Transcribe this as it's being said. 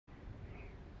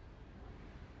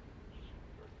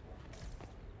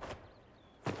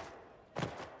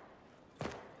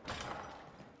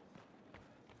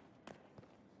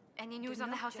Any news Do on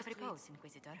the not House of just Repose, wait.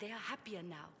 Inquisitor? They are happier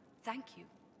now. Thank you.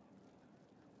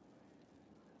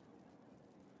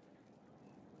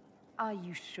 Are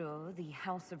you sure the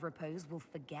House of Repose will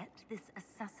forget this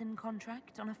assassin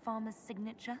contract on a farmer's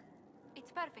signature?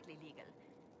 It's perfectly legal.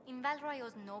 In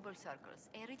Valroyo's noble circles,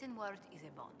 a written word is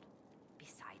a bond.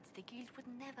 Besides, the guild would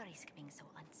never risk being so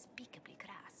unspeakably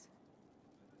crass.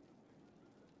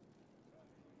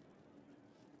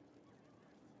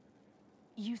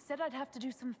 You said I'd have to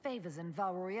do some favors in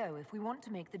Valroyo if we want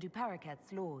to make the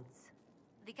Duparakets lords.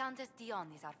 The Countess Dion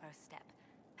is our first step.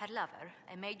 Her lover,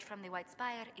 a mage from the White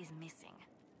Spire, is missing.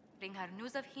 Bring her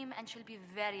news of him and she'll be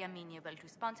very amenable to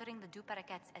sponsoring the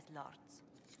Duparakets as lords.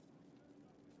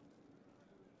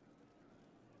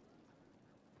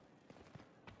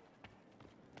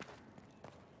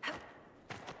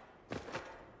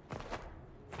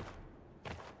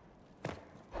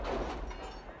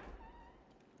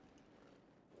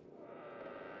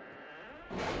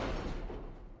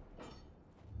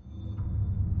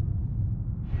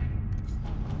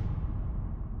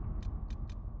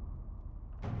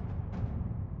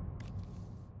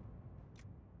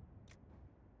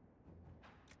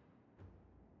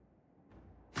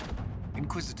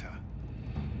 Inquisitor,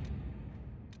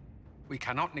 we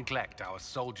cannot neglect our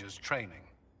soldiers' training.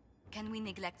 Can we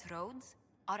neglect roads?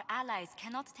 Our allies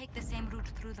cannot take the same route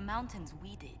through the mountains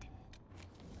we did.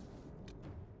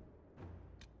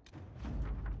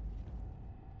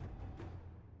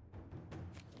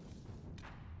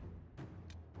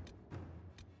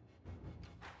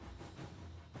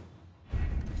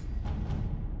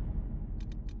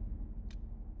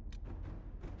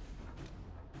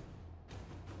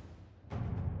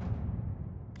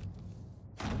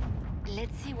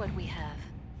 Let's see what we have.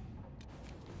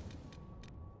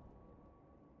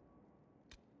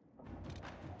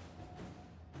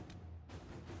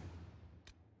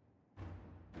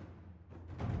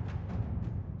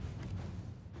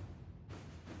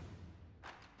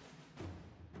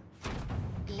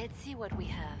 Let's see what we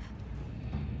have.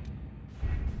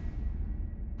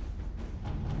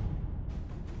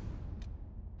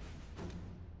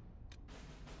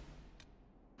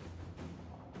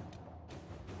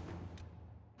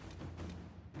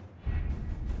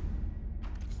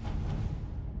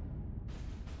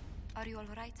 Are you all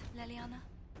right, Leliana?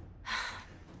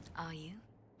 Are you?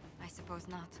 I suppose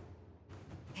not.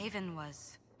 Haven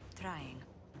was trying.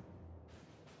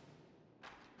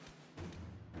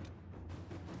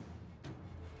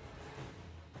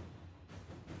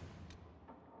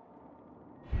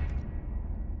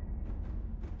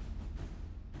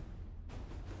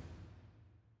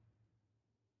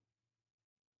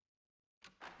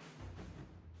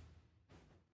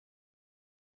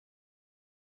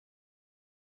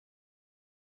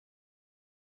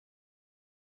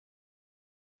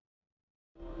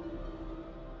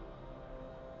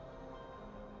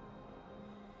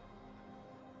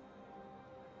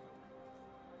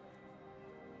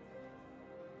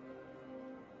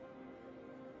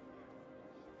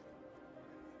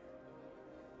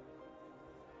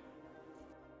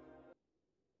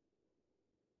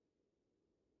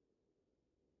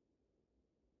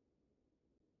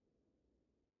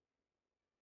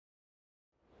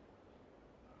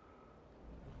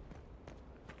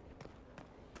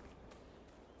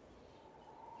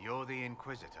 You're the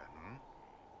Inquisitor, hmm?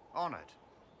 Honored.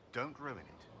 Don't ruin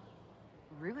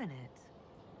it. Ruin it?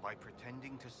 By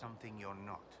pretending to something you're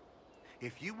not.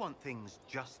 If you want things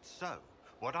just so,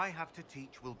 what I have to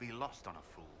teach will be lost on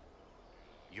a fool.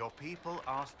 Your people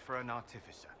asked for an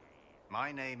artificer.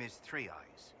 My name is Three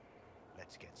Eyes.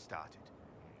 Let's get started.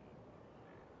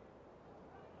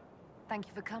 Thank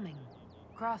you for coming.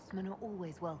 Craftsmen are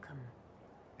always welcome.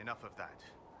 Enough of that.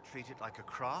 Treat it like a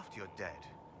craft, you're dead.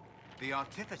 The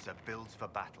artificer builds for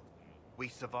battle. We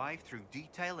survive through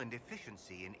detail and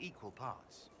efficiency in equal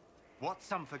parts. What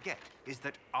some forget is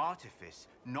that artifice,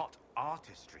 not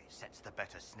artistry, sets the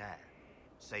better snare.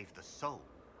 Save the soul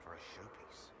for a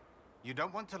showpiece. You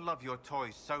don't want to love your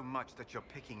toys so much that you're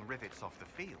picking rivets off the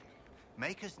field.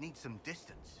 Makers need some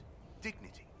distance,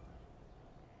 dignity.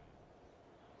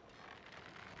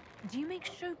 Do you make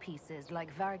showpieces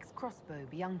like Varric's crossbow,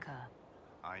 Bianca?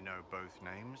 I know both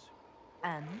names.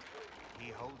 And?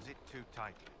 He holds it too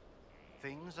tightly.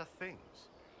 Things are things.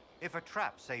 If a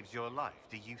trap saves your life,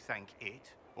 do you thank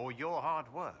it or your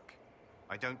hard work?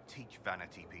 I don't teach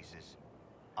vanity pieces.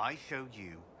 I show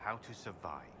you how to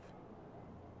survive.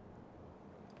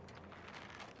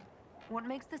 What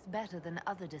makes this better than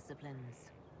other disciplines?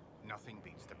 Nothing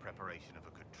beats the preparation of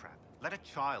a good trap. Let a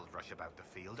child rush about the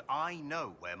field. I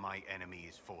know where my enemy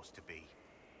is forced to be.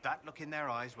 That look in their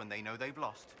eyes when they know they've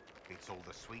lost, It's all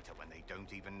the sweeter when they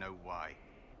don't even know why.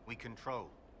 We control,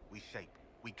 we shape,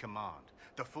 we command.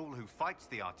 The fool who fights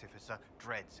the Artificer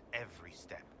dreads every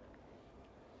step.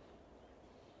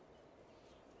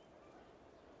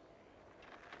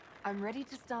 I'm ready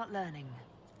to start learning.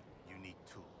 You need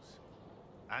tools.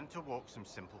 And to walk some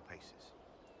simple paces.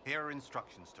 Here are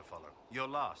instructions to follow. Your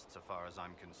last, so far as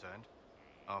I'm concerned.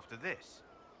 After this,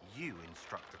 you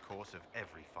instruct the course of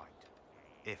every fight.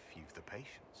 If you've the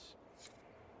patience.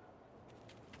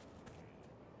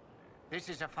 This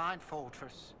is a fine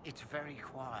fortress. It's very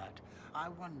quiet. I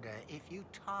wonder if you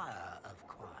tire of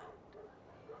quiet.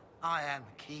 I am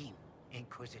keen,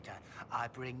 Inquisitor. I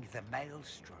bring the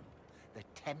Maelstrom, the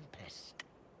Tempest.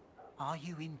 Are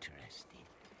you interested?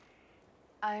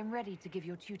 I am ready to give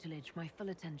your tutelage my full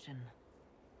attention.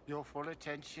 Your full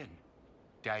attention?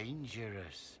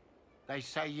 Dangerous. They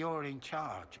say you're in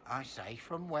charge. I say,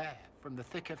 from where? From the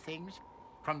thick of things?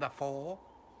 From the fore?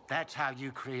 That's how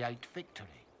you create victory.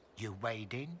 You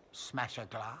wade in, smash a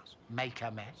glass, make a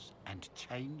mess, and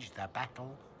change the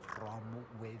battle from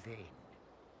within.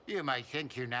 You may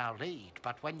think you now lead,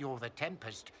 but when you're the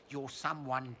Tempest, you're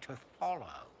someone to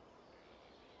follow.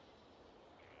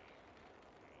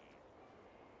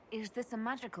 Is this a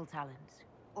magical talent?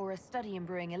 Or a study in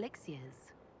brewing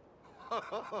elixirs?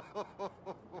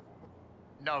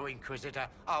 No, Inquisitor.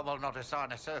 I will not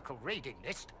assign a circle reading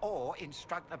list or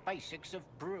instruct the basics of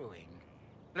brewing.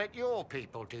 Let your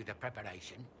people do the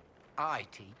preparation. I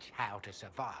teach how to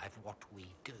survive what we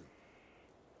do.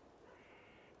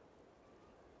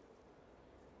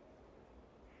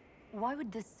 Why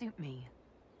would this suit me?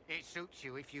 It suits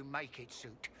you if you make it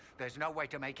suit. There's no way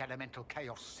to make elemental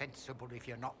chaos sensible if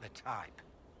you're not the type.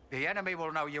 The enemy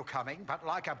will know you're coming, but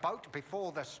like a boat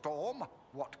before the storm,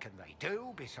 what can they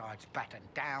do besides batten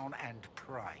down and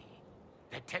pray?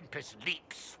 The Tempest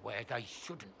leaps where they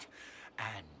shouldn't,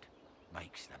 and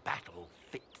makes the battle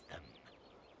fit them.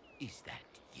 Is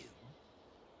that you?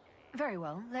 Very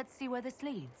well, let's see where this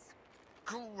leads.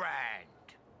 Grand!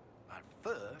 But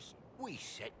first, we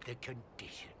set the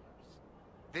conditions.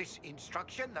 This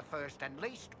instruction, the first and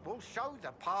least, will show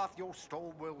the path your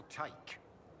store will take.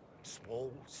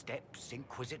 Small steps,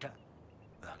 Inquisitor.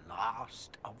 The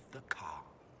last of the car.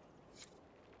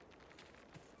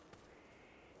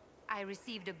 I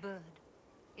received a bird.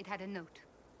 It had a note.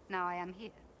 Now I am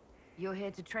here. You're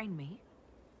here to train me?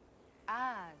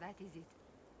 Ah, that is it.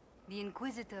 The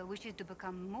Inquisitor wishes to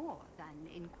become more than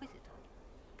Inquisitor.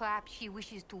 Perhaps she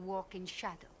wishes to walk in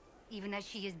shadow, even as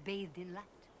she is bathed in light.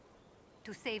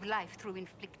 To save life through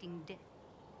inflicting death.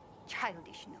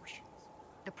 Childish notions.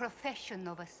 The profession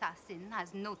of assassin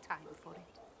has no time for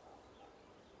it.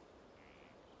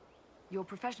 Your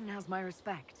profession has my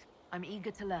respect. I'm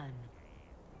eager to learn.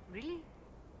 Really?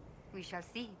 We shall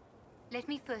see. Let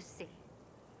me first say,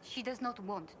 she does not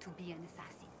want to be an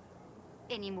assassin.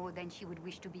 Any more than she would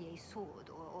wish to be a sword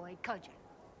or a cudgel.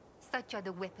 Such are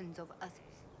the weapons of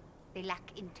others. They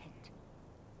lack intent.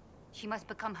 She must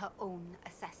become her own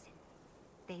assassin.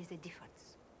 There is a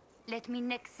difference. Let me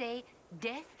next say,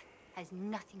 death has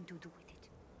nothing to do with it.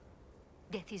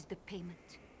 Death is the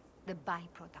payment, the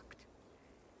byproduct.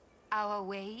 Our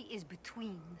way is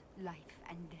between life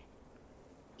and death.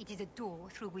 It is a door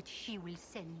through which she will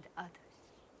send others.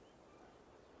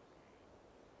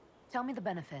 Tell me the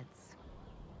benefits.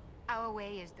 Our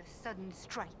way is the sudden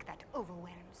strike that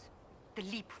overwhelms. The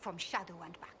leap from shadow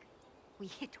and back. We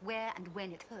hit where and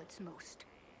when it hurts most.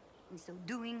 In so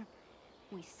doing,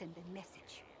 we send a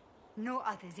message. No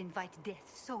others invite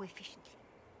death so efficiently.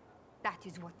 That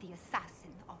is what the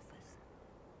assassin offers.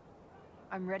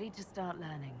 I'm ready to start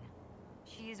learning.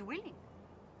 She is willing.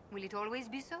 Will it always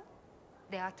be so?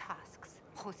 There are tasks,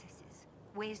 processes,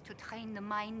 ways to train the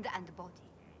mind and body.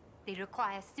 They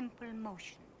require simple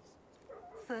motions.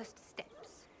 First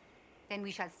steps. Then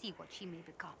we shall see what she may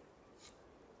become.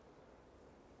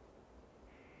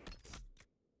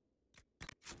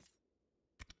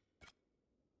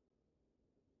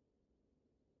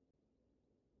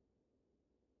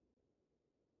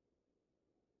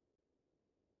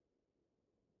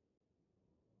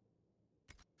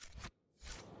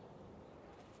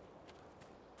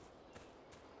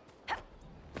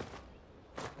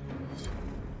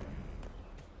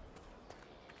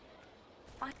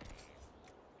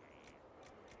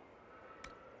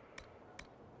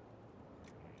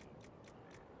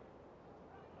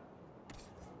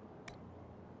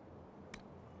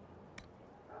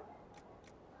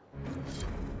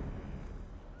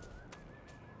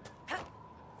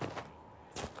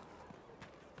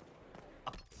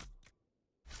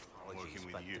 Working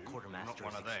with you, not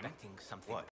one of them. Something What?